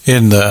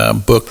In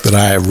the book that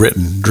I have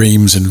written,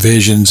 Dreams and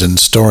Visions and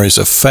Stories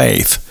of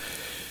Faith,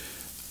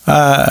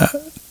 I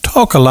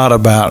talk a lot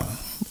about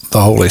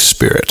the Holy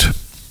Spirit.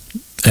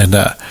 And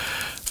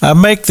I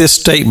make this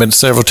statement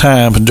several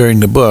times during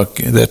the book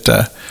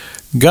that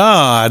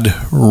God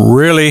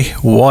really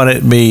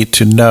wanted me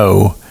to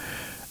know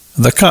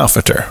the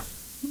Comforter.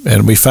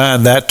 And we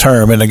find that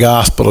term in the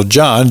Gospel of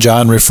John.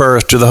 John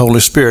refers to the Holy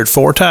Spirit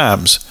 4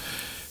 times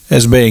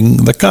as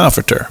being the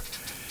Comforter.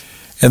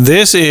 And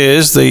this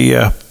is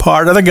the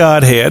part of the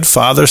Godhead,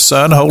 Father,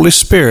 Son, Holy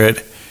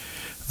Spirit,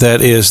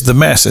 that is the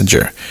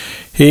messenger.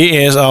 He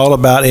is all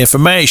about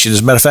information. As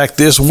a matter of fact,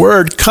 this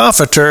word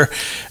comforter,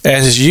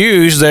 as is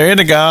used there in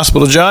the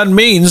Gospel of John,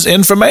 means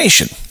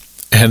information.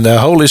 And the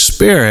Holy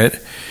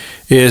Spirit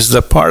is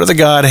the part of the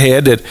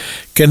Godhead that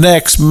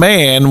connects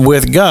man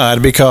with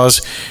God,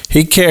 because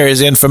he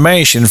carries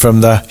information from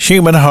the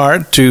human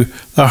heart to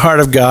the heart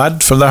of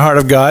God, from the heart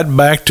of God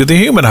back to the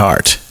human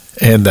heart.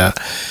 And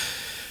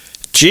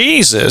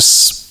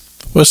Jesus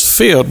was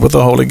filled with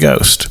the Holy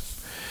Ghost.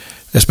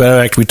 As a matter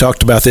of fact, we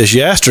talked about this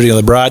yesterday on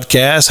the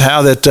broadcast,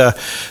 how that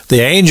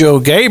the angel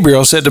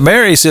Gabriel said to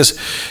Mary, he says,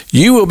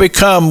 "You will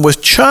become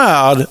with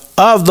child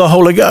of the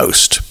Holy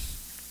Ghost."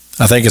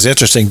 I think it's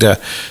interesting to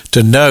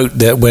note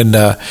that when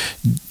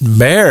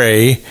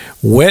Mary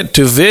went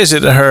to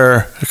visit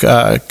her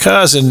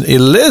cousin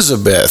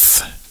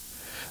Elizabeth,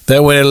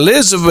 that when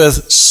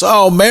Elizabeth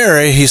saw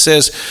Mary, he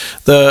says,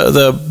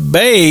 the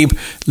babe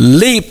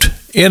leaped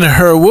in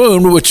her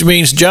womb, which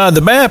means John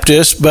the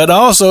Baptist, but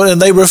also, and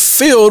they were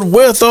filled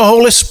with the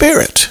Holy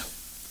Spirit.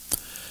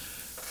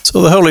 So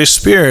the Holy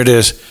Spirit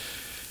is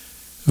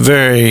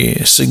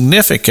very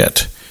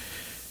significant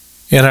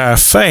in our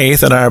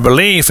faith and our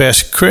belief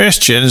as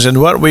Christians. And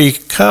what we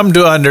come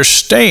to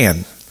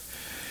understand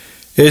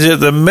is that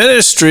the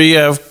ministry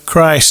of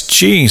Christ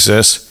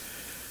Jesus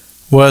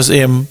was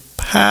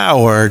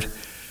empowered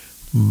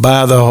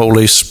by the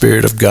Holy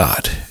Spirit of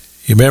God.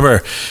 You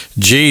remember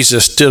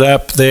Jesus stood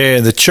up there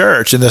in the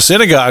church, in the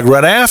synagogue,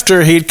 right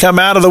after he'd come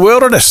out of the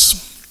wilderness.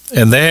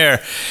 And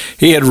there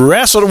he had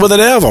wrestled with the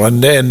devil.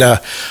 And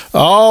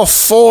all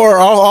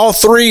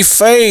 3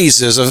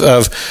 phases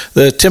of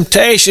the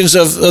temptations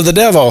of the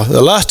devil,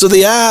 the lust of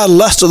the eye,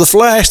 lust of the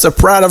flesh, the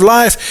pride of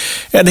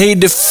life. And he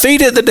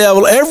defeated the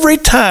devil every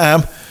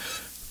time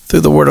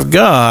through the Word of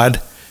God,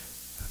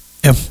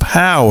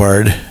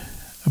 empowered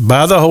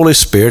by the Holy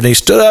Spirit. And he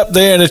stood up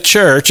there in the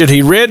church and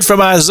he read from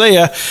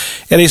Isaiah,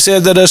 and he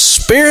said that the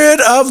Spirit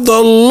of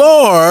the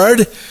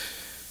Lord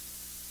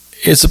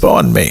is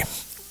upon me,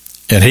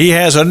 and he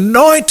has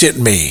anointed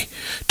me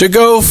to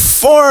go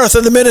forth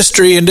in the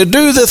ministry and to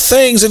do the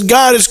things that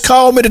God has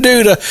called me to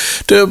do,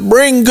 to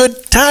bring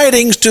good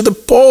tidings to the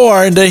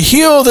poor and to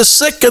heal the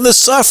sick and the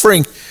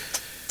suffering,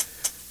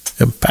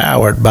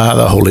 empowered by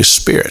the Holy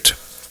Spirit.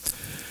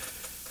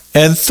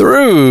 And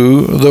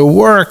through the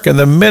work and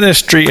the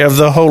ministry of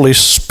the Holy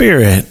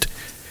Spirit,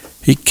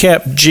 he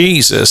kept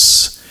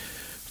Jesus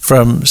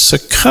from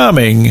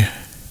succumbing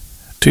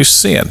to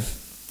sin.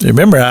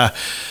 Remember, I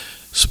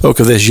spoke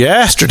of this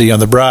yesterday on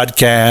the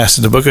broadcast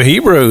in the book of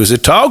Hebrews.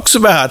 It talks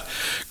about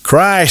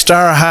Christ,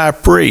 our high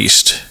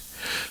priest,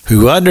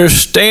 who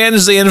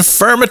understands the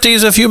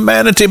infirmities of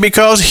humanity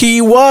because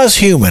he was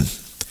human.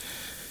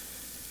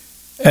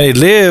 And he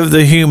lived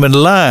the human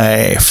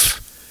life,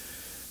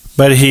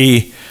 but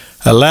he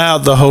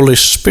allowed the Holy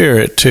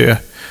Spirit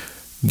to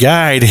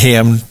guide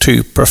him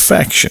to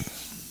perfection.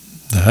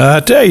 I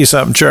tell you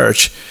something,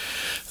 church,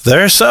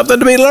 there's something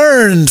to be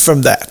learned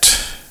from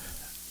that.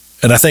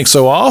 And I think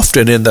so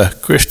often in the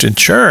Christian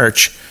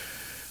church,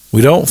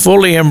 we don't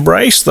fully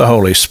embrace the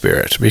Holy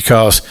Spirit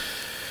because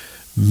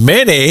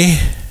many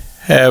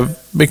have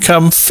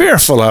become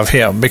fearful of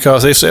him,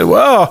 because they said,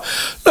 well,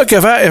 look,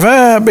 if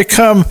I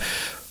become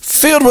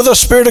filled with the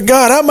Spirit of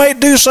God, I might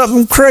do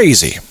something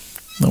crazy.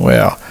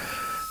 Well,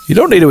 you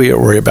don't need to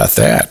worry about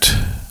that.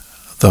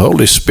 The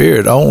Holy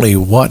Spirit only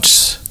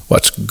wants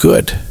what's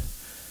good.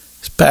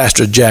 It's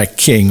Pastor Jack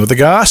King with the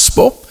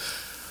gospel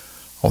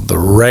on the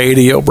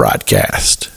radio broadcast.